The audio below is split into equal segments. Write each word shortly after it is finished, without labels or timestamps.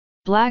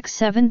Black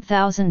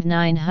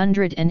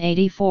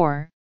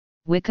 7984,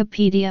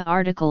 Wikipedia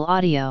article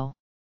audio.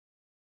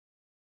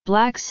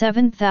 Black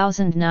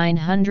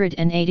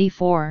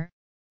 7984,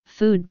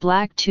 Food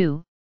Black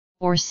 2,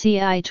 or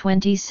CI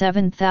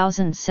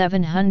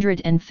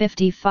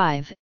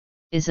 27755,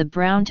 is a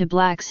brown to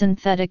black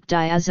synthetic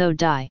diazo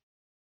dye.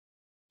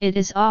 It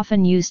is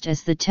often used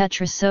as the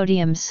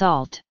tetrasodium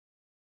salt.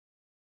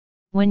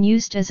 When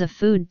used as a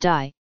food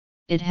dye,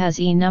 it has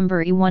E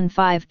number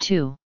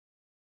E152.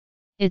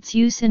 Its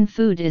use in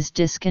food is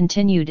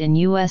discontinued in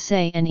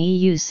USA and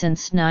EU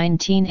since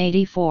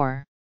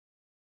 1984.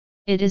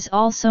 It is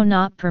also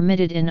not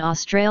permitted in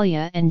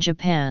Australia and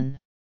Japan.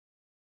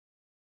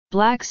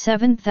 Black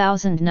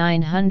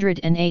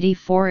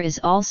 7984 is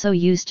also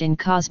used in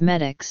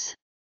cosmetics.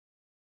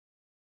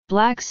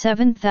 Black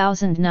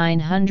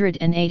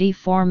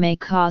 7984 may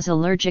cause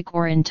allergic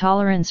or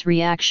intolerance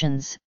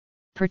reactions,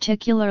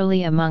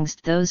 particularly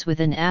amongst those with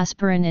an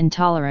aspirin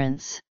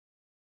intolerance.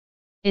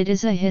 It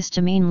is a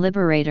histamine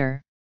liberator,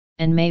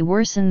 and may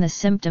worsen the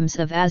symptoms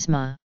of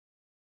asthma.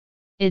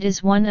 It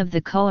is one of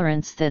the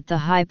colorants that the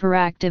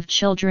Hyperactive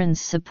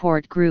Children's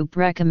Support Group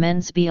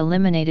recommends be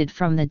eliminated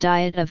from the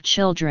diet of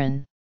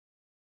children.